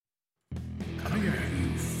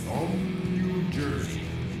From New Jersey,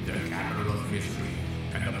 the capital of history,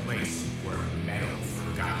 and the place where metal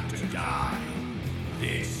forgot to die.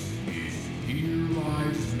 This is Here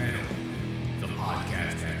Lies Metal, the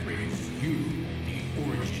podcast that brings you the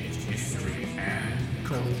origins, history, and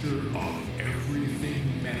culture of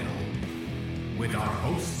everything metal. With our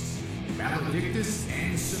hosts, Maledictus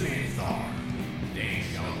and Samantha. They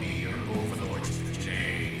shall be your overlords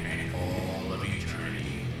today and all of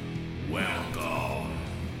eternity. Welcome.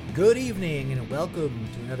 Good evening and welcome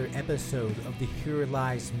to another episode of the Here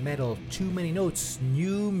Lies Metal Too Many Notes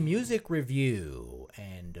new music review.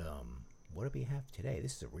 And what do we have today?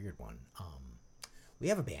 This is a weird one. We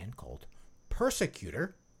have a band called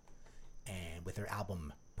Persekutor, and with their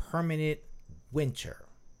album Permanent Winter.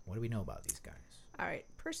 What do we know about these guys? All right,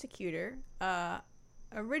 Persekutor,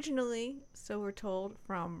 originally, so we're told,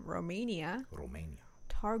 from Romania.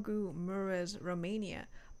 Târgu Mureș, Romania.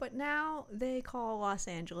 But now they call Los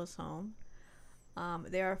Angeles home.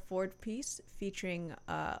 They are a four-piece featuring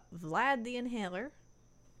Vlad the Inhaler,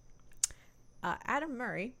 Adam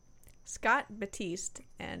Murray, Scott Batiste,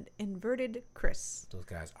 and Inverted Chris. Those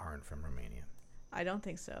guys aren't from Romania. I don't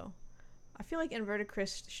think so. I feel like Inverted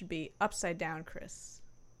Chris should be upside down Chris.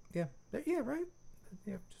 Yeah, right.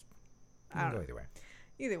 Yeah, just I don't know. either way.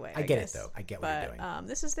 Either way, I get it though. I get what but, you're doing.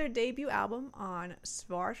 This is their debut album on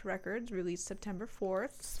Svart Records, released September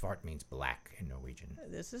 4th. Svart means black in Norwegian.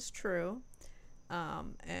 This is true.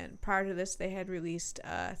 And prior to this, they had released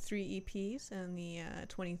 3 EPs in the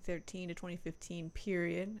 2013 to 2015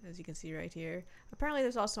 period, as you can see right here. Apparently,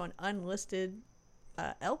 there's also an unlisted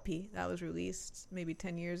LP that was released maybe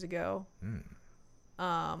 10 years ago.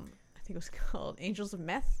 I think it was called Angels of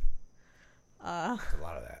Meth. There's a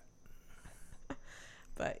lot of that.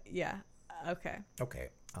 But yeah, okay.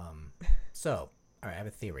 So, all right, I have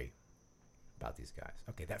a theory about these guys.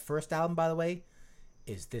 Okay, that first album, by the way,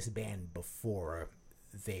 is this band before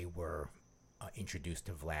they were introduced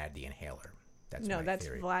to Vlad the Inhaler. That's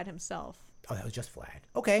theory. Vlad himself. Oh, that was just Vlad.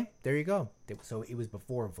 Okay, there you go. So it was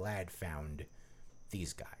before Vlad found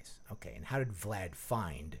these guys. Okay, and how did Vlad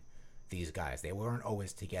find these guys? They weren't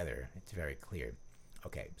always together. It's very clear.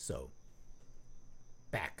 Okay, so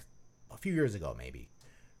back a few years ago, maybe.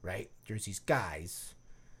 Right? There's these guys,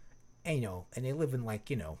 and and they live in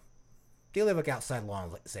they live outside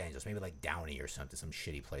Los Angeles, maybe like Downey or something, some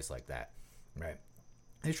shitty place like that, right?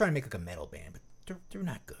 And they're trying to make like a metal band, but they're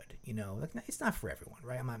not good, it's not for everyone,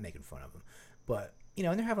 right? I'm not making fun of them, but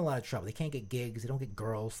and they're having a lot of trouble. They can't get gigs, they don't get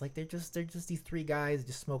girls, like they're just these three guys that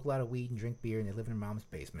just smoke a lot of weed and drink beer, and they live in their mom's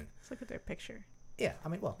basement. Let's look at their picture. Yeah, here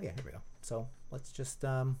we go. So let's just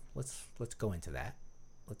let's go into that.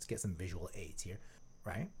 Let's get some visual aids here.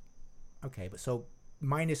 Right? Okay, but so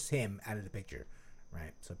minus him out of the picture,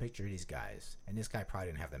 right? So picture these guys. And this guy probably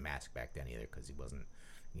didn't have the mask back then either because he wasn't,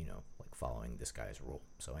 like following this guy's rule.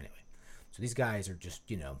 So anyway, so these guys are just,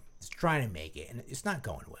 just trying to make it, and it's not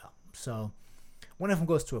going well. So one of them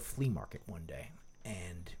goes to a flea market one day,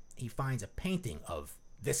 and he finds a painting of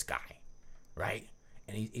this guy, right?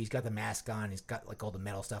 And he's got the mask on, he's got like all the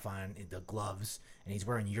metal stuff on, the gloves, and he's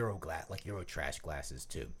wearing Eurotrash glasses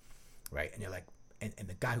too, right? And they're like, and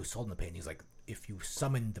the guy who sold him the painting, he's like, if you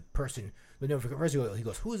summon the person, first he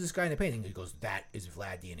goes, who is this guy in the painting? He goes, that is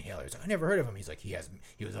Vlad the Inhaler. He's like, I never heard of him. He's like, he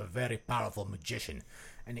was a very powerful magician.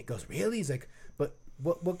 And it goes, really? He's like, but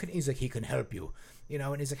what can, he's like, he can help you,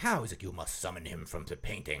 and he's like, how? He's like, you must summon him from the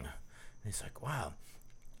painting. And he's like, wow.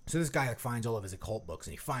 So this guy finds all of his occult books,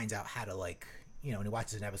 and he finds out how to and he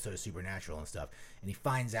watches an episode of Supernatural and stuff, and he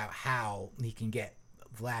finds out how he can get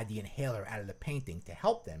Vlad the Inhaler out of the painting to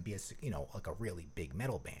help them be like a really big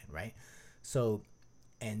metal band, right? So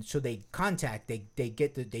they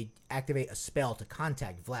activate a spell to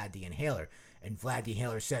contact Vlad the Inhaler, and Vlad the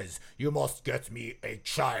Inhaler says, you must get me a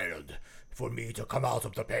child for me to come out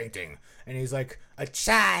of the painting. And he's like, a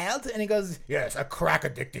child? And he goes, yes, a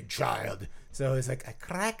crack-addicted child. So he's like, a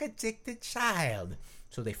crack-addicted child.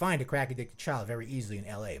 So they find a crack-addicted child very easily in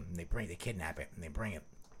LA, and they kidnap it, and they bring it,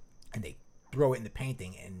 and they throw it in the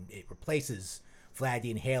painting, and it replaces Vlad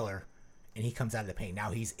the Inhaler, and he comes out of the painting.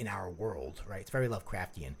 Now he's in our world, right? It's very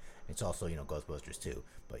Lovecraftian. It's also, Ghostbusters too,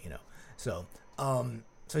 but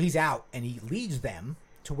so he's out, and he leads them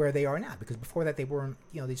to where they are now, because before that they weren't,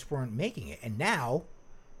 they just weren't making it, and now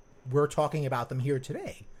we're talking about them here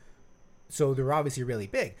today. So they're obviously really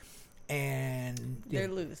big, and they're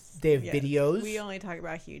loose. They have videos. We only talk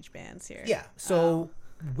about huge bands here. Yeah. So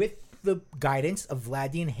with the guidance of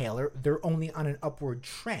Vlad the Inhaler, they're only on an upward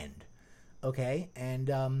trend. Okay, and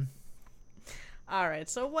all right.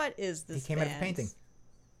 So what is this? He came band? out of painting.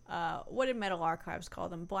 What did Metal Archives call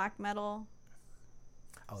them? Black metal?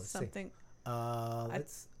 Oh, let's something. See.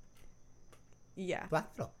 Yeah. Black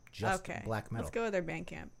metal. Just black metal. Let's go with their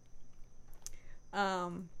Bandcamp.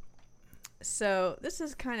 So this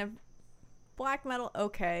is kind of black metal.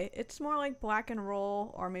 Okay, it's more like black and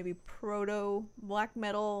roll, or maybe proto black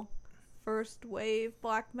metal, first wave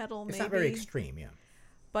black metal. It's maybe. not very extreme, yeah.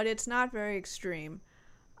 But it's not very extreme.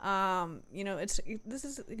 This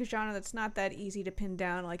is a genre that's not that easy to pin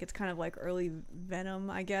down. Like, it's kind of like early Venom,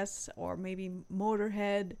 I guess, or maybe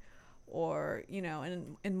Motorhead, or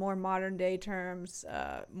in more modern day terms,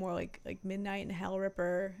 more like Midnight and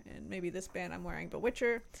Hellripper, and maybe this band I'm wearing,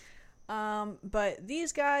 Bewitcher. But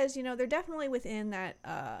these guys, they're definitely within that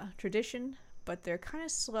tradition, but they're kind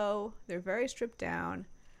of slow. They're very stripped down.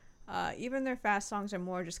 Even their fast songs are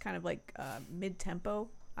more just kind of like mid-tempo,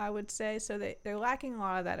 I would say. So they're lacking a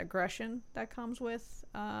lot of that aggression that comes with,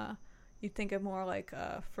 you'd think of more like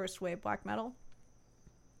first wave black metal.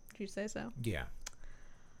 Did you say so? Yeah.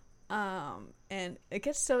 And it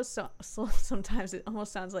gets so slow sometimes it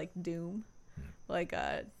almost sounds like Doom. Like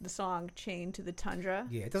the song Chained to the Tundra.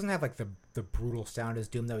 Yeah, it doesn't have like the brutal sound as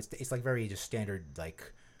Doom, though. It's like very just standard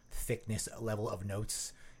like thickness level of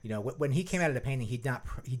notes. When he came out of the painting, he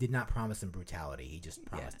did not promise them brutality. He just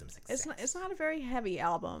promised them success. It's not a very heavy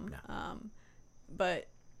album. No. But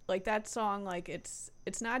like that song, like it's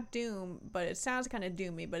not Doom, but it sounds kind of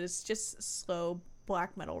doomy. But it's just slow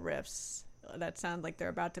black metal riffs that sound like they're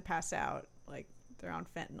about to pass out, like they're on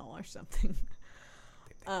fentanyl or something.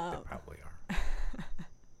 They probably are.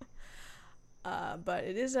 But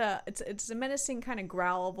it's a menacing kind of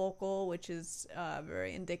growl vocal, which is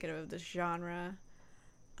very indicative of this genre.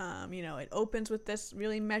 It opens with this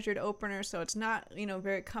really measured opener, so it's not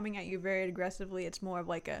very coming at you very aggressively. It's more of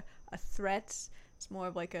like a threat. It's more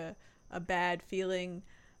of like a bad feeling.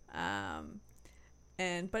 But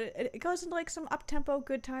it goes into like some up tempo,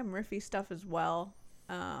 good time riffy stuff as well.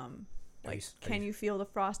 Can You Feel the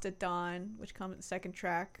Frost at Dawn, which comes at the second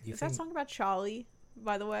track. Is that song about Charlie,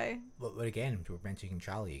 by the way? Well, but again, we're mentioning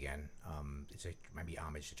Charlie again. It might be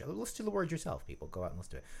homage to Charlie. Listen to the words yourself, people. Go out and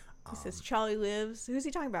listen to it. He says Charlie lives. Who's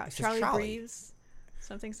he talking about? Charlie breathes.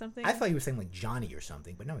 Something. I thought he was saying like Johnny or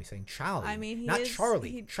something, but no, he's saying Charlie. I mean,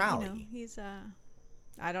 Charlie. Charlie. He's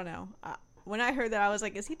I don't know. When I heard that, I was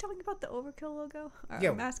like, is he talking about the Overkill logo?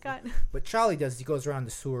 Or mascot? What Charlie does, he goes around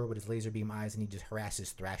the sewer with his laser beam eyes, and he just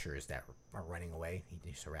harasses thrashers that are running away.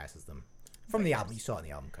 He just harasses them. From the album. You saw it in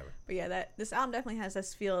the album cover. But yeah, this album definitely has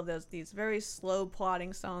this feel of these very slow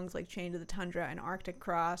plodding songs like Chained to the Tundra and Arctic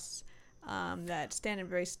Cross that stand in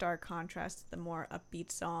very stark contrast to the more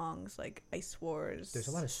upbeat songs like Ice Wars. There's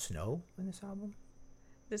a lot of snow in this album.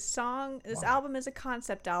 This album is a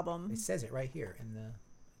concept album. It says it right here in the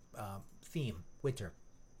theme, winter,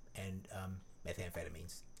 and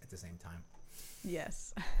methamphetamines at the same time.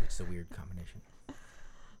 Yes. Which is a weird combination.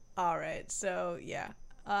 All right, so yeah.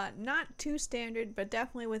 Not too standard, but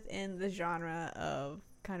definitely within the genre of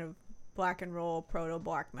kind of black and roll,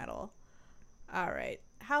 proto-black metal. All right.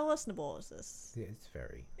 How listenable is this? Yeah,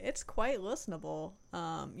 it's quite listenable.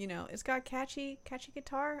 It's got catchy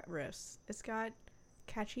guitar riffs. It's got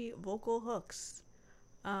catchy vocal hooks.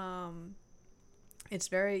 It's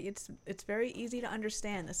very easy to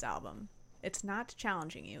understand, this album. It's not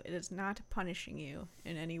challenging you. It is not punishing you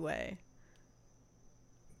in any way.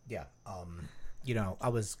 Yeah. I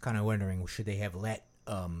was kind of wondering, should they have let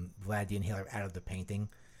Vlad the Inhaler out of the painting?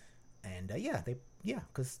 And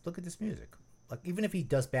because look at this music. Like, even if he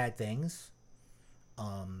does bad things,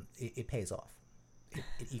 it pays off. It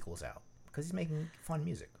equals out because he's making fun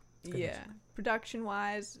music. Yeah,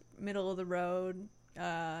 production-wise, middle of the road.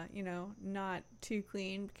 Not too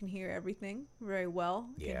clean. Can hear everything very well.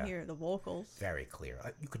 Can hear the vocals very clear.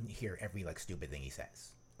 You can hear every like stupid thing he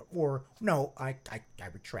says. Or no, I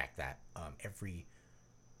retract that.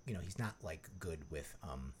 He's not like good with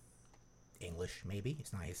English. Maybe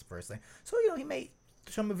it's not his first thing. So he may,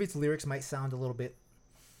 some of his lyrics might sound a little bit,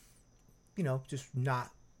 just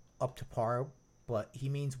not up to par. But he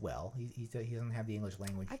means well. He doesn't have the English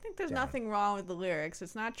language. I think there's nothing wrong with the lyrics.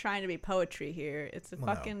 It's not trying to be poetry here. It's a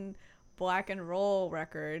fucking black and roll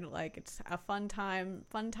record. Like, it's a fun times.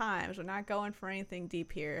 We're not going for anything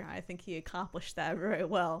deep here. I think he accomplished that very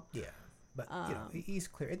well. Yeah, but he's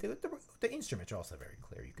clear. The instruments are also very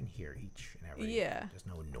clear. You can hear each and every. Yeah. There's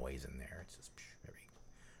no noise in there. It's just very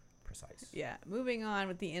precise. Yeah. Moving on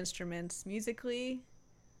with the instruments musically.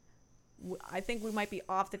 I think we might be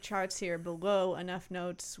off the charts here, below enough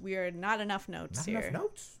notes. We are not enough notes here. Not enough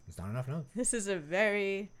notes? It's not enough notes. This is a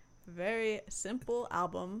very, very simple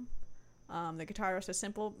album. The guitar riffs are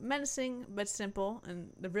simple, menacing, but simple,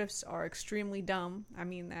 and the riffs are extremely dumb.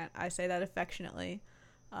 I say that affectionately.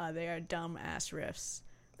 They are dumb-ass riffs.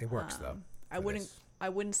 It works, though. I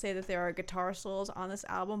wouldn't say that there are guitar solos on this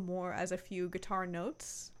album, more as a few guitar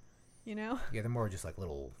notes, you know? Yeah, they're more just like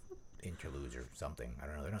little interludes or something. I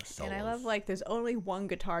don't know. They're not solos. And I love, like, there's only one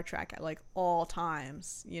guitar track at, like, all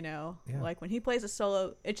times, you know? Yeah. Like, when he plays a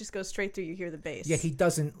solo, it just goes straight through. You hear the bass. Yeah, he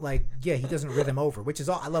doesn't rhythm over, which is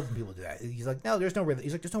all. I love when people do that. He's like, no, there's no rhythm.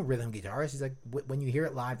 He's like, there's no rhythm guitarist. He's like, when you hear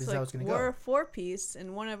it live, this is how it's going to go. We're a four-piece,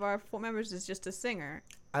 and one of our four members is just a singer.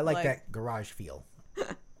 I like that garage feel.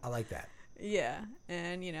 I like that. Yeah,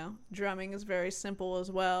 and, you know, drumming is very simple as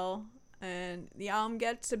well. And the album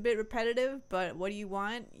gets a bit repetitive, but what do you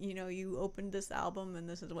want? You know, you opened this album, and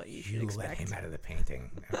this is what you should expect. You let him out of the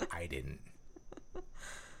painting. I didn't.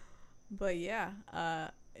 But yeah,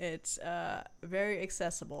 it's very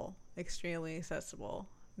accessible, extremely accessible.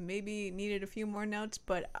 Maybe needed a few more notes,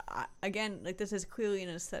 but again, like, this is clearly an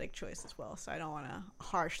aesthetic choice as well, so I don't want to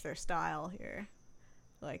harsh their style here.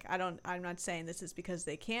 Like, I'm not saying this is because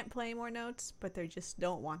they can't play more notes, but they just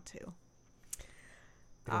don't want to.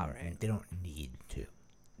 All right. They don't need to.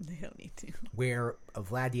 They don't need to. Where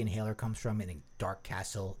Vlad the Inhaler comes from, in a dark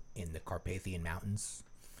castle in the Carpathian Mountains,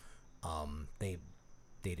 they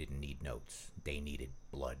didn't need notes. They needed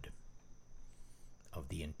blood of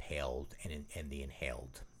the impaled and the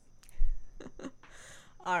inhaled.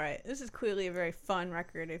 All right. This is clearly a very fun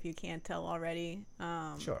record, if you can't tell already.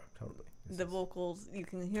 Sure, totally. The vocals, you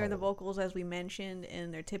can hear the vocals, as we mentioned,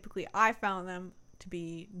 and they're typically, I found them to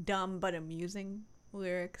be dumb but amusing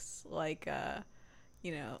lyrics, like,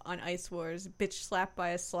 you know, on Ice Wars, bitch slapped by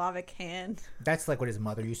a Slavic hand. That's like what his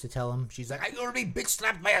mother used to tell him. She's like, I'm going to be bitch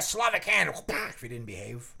slapped by a Slavic hand if he didn't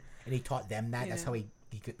behave. And he taught them that. That's how he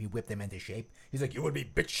whipped them into shape. He's like, you would be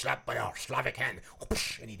bitch slapped by a Slavic hand.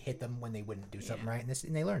 And he'd hit them when they wouldn't do something right.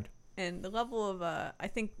 And they learned. And the level of, I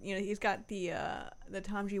think, you know, he's got the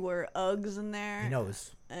Tom G. Warrior Uggs in there. He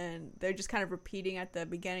knows. And they're just kind of repeating at the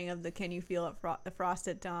beginning of the Can You Feel It, the Frost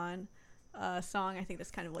at Dawn song. I think that's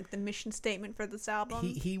kind of like the mission statement for this album.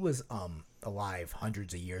 He was alive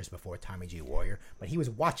hundreds of years before Tommy G. Warrior, but he was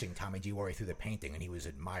watching Tommy G. Warrior through the painting, and he was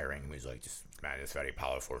admiring. He was like, man, it's very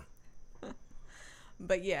powerful.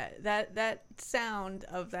 But yeah, that sound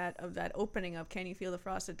of that opening of Can You Feel the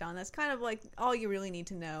Frost at Dawn, that's kind of like all you really need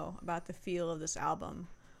to know about the feel of this album.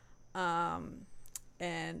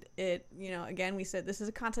 And it, you know, again, we said this is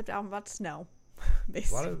a concept album about snow,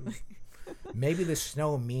 basically. Maybe the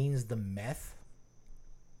snow means the meth.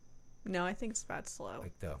 No, I think it's about slow.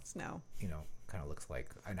 Like the snow. You know, kind of looks like.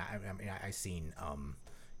 And I mean, I seen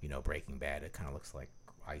you know, Breaking Bad. It kind of looks like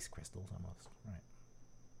ice crystals almost, right?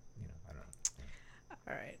 You know, I don't know.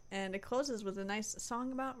 All right, and it closes with a nice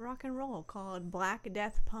song about rock and roll called Black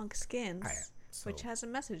Death Punk Skins, which has a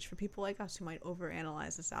message for people like us who might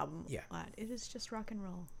overanalyze this album. Yeah. It is just rock and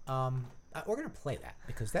roll. We're going to play that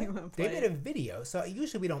because they made a video. So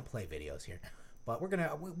usually we don't play videos here, but we're going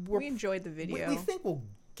to... We enjoyed the video. We think we'll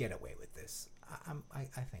get away with this.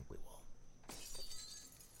 I think we will.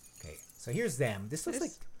 Okay, so here's them. This looks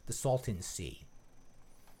like the Salton Sea.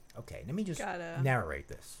 Okay, let me just narrate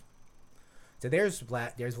this. So there's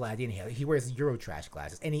Vlad the Inhaler. He wears Eurotrash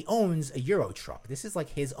glasses, and he owns a Euro truck. This is like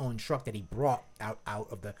his own truck that he brought out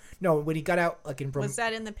of the... No, when he got out, like in... Was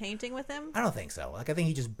that in the painting with him? I don't think so. Like, I think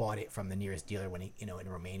he just bought it from the nearest dealer when he, you know, in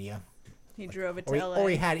Romania. He drove it to LA. Or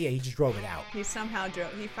he just drove it out. He somehow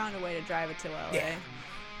he found a way to drive it to LA. Yeah.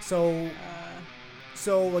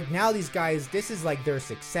 So like now these guys, this is like their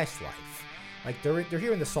success life. Like they're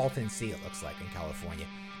here in the Salton Sea, it looks like, in California,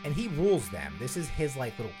 and he rules them. This is his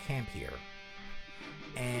like little camp here.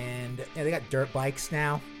 And you know, they got dirt bikes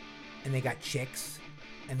now, and they got chicks,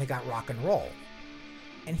 and they got rock and roll.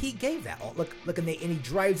 And he gave that all. Look, and he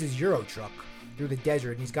drives his Euro truck through the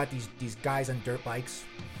desert, and he's got these guys on dirt bikes.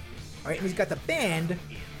 All right, and he's got the band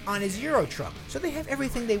on his Euro truck. So they have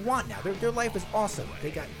everything they want now. Their life is awesome.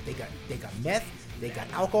 They got meth, they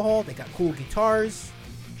got alcohol, they got cool guitars,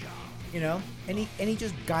 you know, and he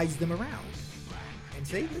just guides them around. And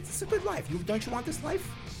see, it's a good life. Don't you want this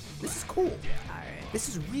life? This is cool. This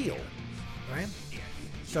is real, right?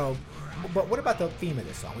 So, but what about the theme of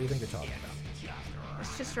this song? What do you think they're talking about?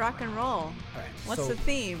 It's just rock and roll. All right. What's the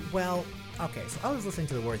theme? Well, okay. So I was listening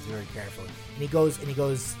to the words very carefully, and he goes,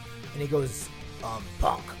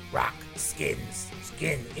 punk, rock, skin,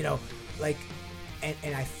 you know, like,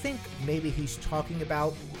 and I think maybe he's talking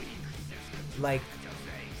about like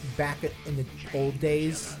back in the old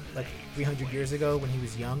days, like 300 years ago when he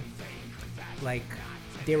was young, like.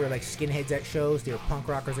 They were like skinheads at shows. They were punk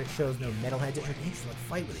rockers at shows. No metalheads at shows. They used to like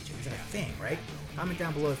fight with each other. It's like a thing, right? Comment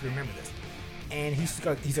down below if you remember this. And he's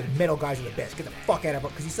like metal guys are the best. Get the fuck out of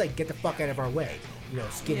our... Because he's like, get the fuck out of our way. You know,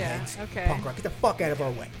 skinheads, punk rock. Get the fuck out of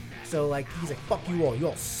our way. So like, he's like, fuck you all. You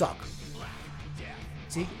all suck.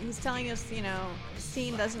 See, he's telling us,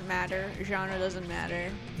 scene doesn't matter, genre doesn't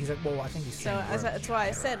matter. he's like, well, I think he's saying That's why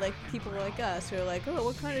I said, like, people like us who are like, oh,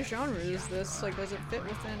 what kind of genre is this? Like, does it fit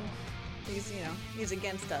within? He's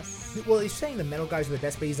against us. Well, he's saying the metal guys are the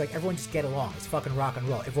best, but he's like, everyone just get along. It's fucking rock and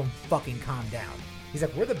roll. Everyone fucking calm down. He's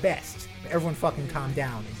like, we're the best, but everyone fucking calm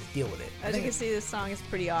down and just deal with it. As you can see, this song is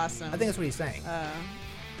pretty awesome. I think that's what he's saying.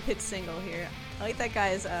 Hit single here. I like that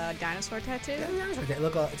guy's dinosaur tattoo. Yeah, dinosaur tattoo.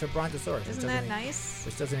 Look, it's a brontosaurus. Isn't that nice?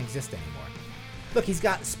 Which doesn't exist anymore. Look, he's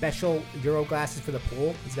got special Euro glasses for the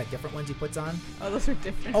pool. He's got different ones he puts on. Oh, those are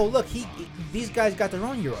different. Oh, look, these guys got their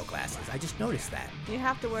own Euro glasses. I just noticed that. You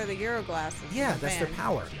have to wear the Euro glasses. Yeah, that's their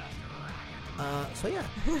power. So yeah.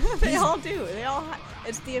 They all do.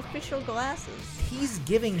 It's the official glasses. He's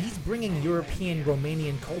bringing European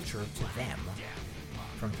Romanian culture to them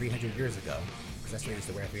from 300 years ago. Because that's what he used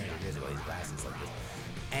to wear 300 years ago, these glasses like this.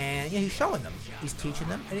 And he's showing them. He's teaching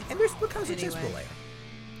them. And there's look how successful they are.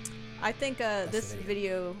 I think this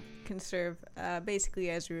video can serve basically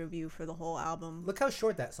as a review for the whole album. Look how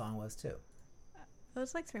short that song was, too. It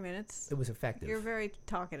was like 3 minutes. It was effective. You're very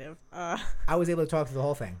talkative. I was able to talk through the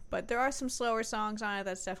whole thing. But there are some slower songs on it.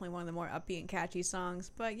 That's definitely one of the more upbeat and catchy songs.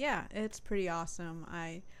 But yeah, it's pretty awesome.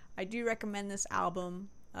 I do recommend this album.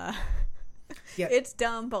 Yeah. It's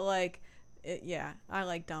dumb, but like, I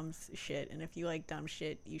like dumb shit. And if you like dumb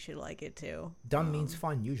shit, you should like it too. Dumb means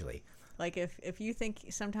fun, usually. Like, if you think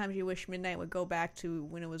sometimes you wish Midnight would go back to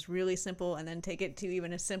when it was really simple and then take it to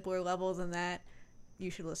even a simpler level than that,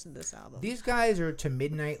 you should listen to this album. These guys are to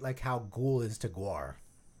Midnight like how Ghoul is to Gwar.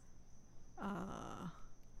 Right?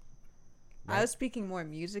 I was speaking more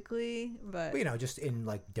musically, but... Well, just in,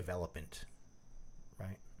 like, development,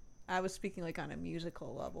 right? I was speaking, like, on a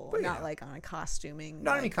musical level, but, not, like, on a costuming.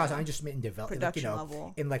 Not like, costume, I just meant in development. Production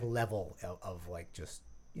level. In, like, level of like, just,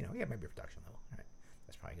 maybe a production level. Right?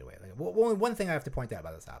 That's probably a good way. Like, well, one thing I have to point out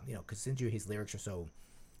about this album, because since his lyrics are so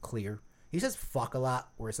clear, he says fuck a lot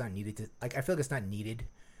where it's not needed to, like, I feel like it's not needed,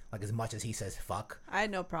 like, as much as he says fuck. I had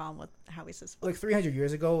no problem with how he says fuck. Like, 300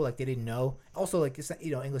 years ago, like, they didn't know. Also, like, it's not,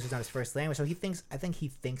 English is not his first language, so I think he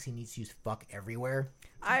thinks he needs to use fuck everywhere.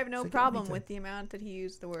 I have no problem with the amount that he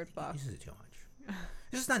used the word fuck. He uses it too much.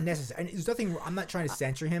 It's just not necessary. And there's nothing, I'm not trying to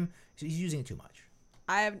censor him. He's using it too much.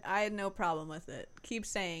 I had no problem with it. Keep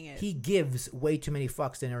saying it. He gives way too many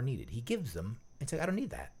fucks than are needed. He gives them. It's like, I don't need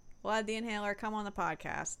that. Vlad the Inhaler, come on the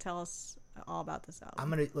podcast. Tell us all about this album. I'm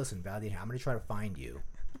going to, listen, Vlad the Inhaler, I'm going to try to find you.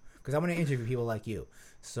 Because I'm going to interview people like you.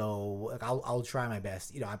 So, like, I'll try my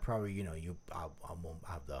best. I probably, I won't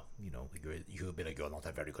have the, you've been you're not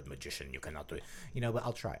a very good magician. You cannot do it. But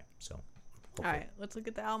I'll try. So, hopefully. All right, let's look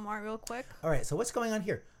at the album art real quick. All right, so what's going on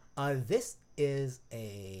here? This is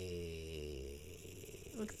a...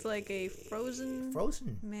 Looks like a frozen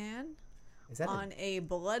man is that on a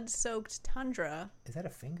blood-soaked tundra. Is that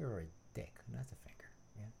a finger or a dick? No, that's a finger.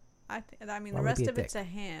 Yeah. I mean, the rest of it's a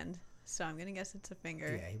hand, so I'm gonna guess it's a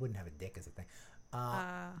finger. Yeah, he wouldn't have a dick as a thing.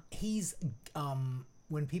 He's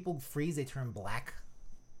when people freeze, they turn black.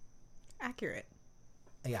 Accurate.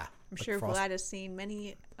 Yeah, I'm sure Vlad has seen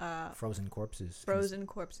many frozen corpses.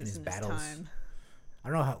 In his battles. Time. I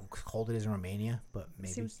don't know how cold it is in Romania, but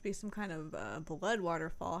maybe. Seems to be some kind of blood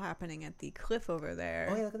waterfall happening at the cliff over there.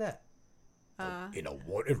 Oh, yeah, look at that. In a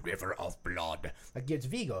river of blood. Like, it's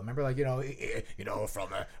Vigo. Remember, like, from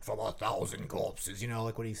 1,000 corpses,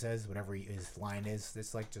 like what he says, whatever his line is.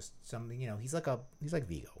 It's like just something, he's like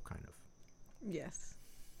Vigo, kind of. Yes.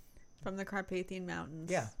 From the Carpathian Mountains.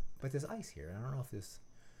 Yeah, but there's ice here. I don't know if this...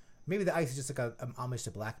 Maybe the ice is just like an homage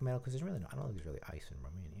to black metal, because there's really I don't think there's really ice in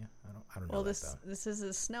Romania. I don't know. Well, this is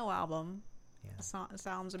a snow album. Yeah. This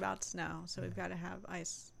album's about snow, so we've got to have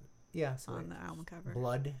ice. Yeah, so on the album cover.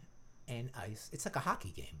 Blood and ice. It's like a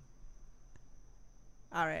hockey game.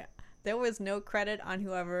 All right. There was no credit on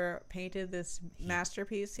whoever painted this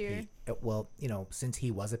masterpiece here. Since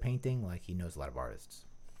he was a painting, like, he knows a lot of artists.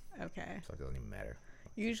 Okay. So it doesn't even matter.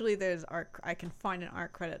 Usually there's art. I can find an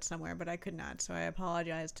art credit somewhere, but I could not. So I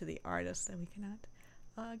apologize to the artist that we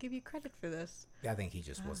cannot give you credit for this. I think he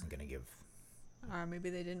just wasn't going to give. Or maybe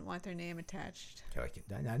they didn't want their name attached. No,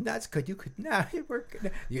 that's good. You could. No, you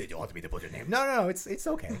want me to put your name? No. It's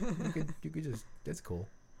okay. You could just. That's cool.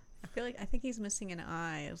 I think he's missing an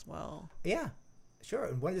eye as well. Yeah, sure.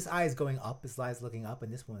 And one of his eye is going up. His eye is looking up,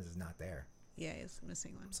 and this one is not there. Yeah, he's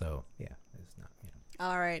missing one. So yeah, it's not.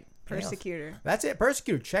 All right, Persecutor. That's it,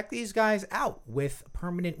 Persecutor. Check these guys out with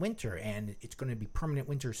Permanent Winter, and it's going to be Permanent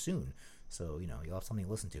Winter soon. So, you'll have something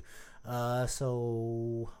to listen to.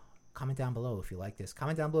 So, comment down below if you like this.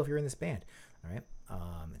 Comment down below if you're in this band. All right?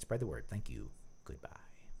 And spread the word. Thank you. Goodbye.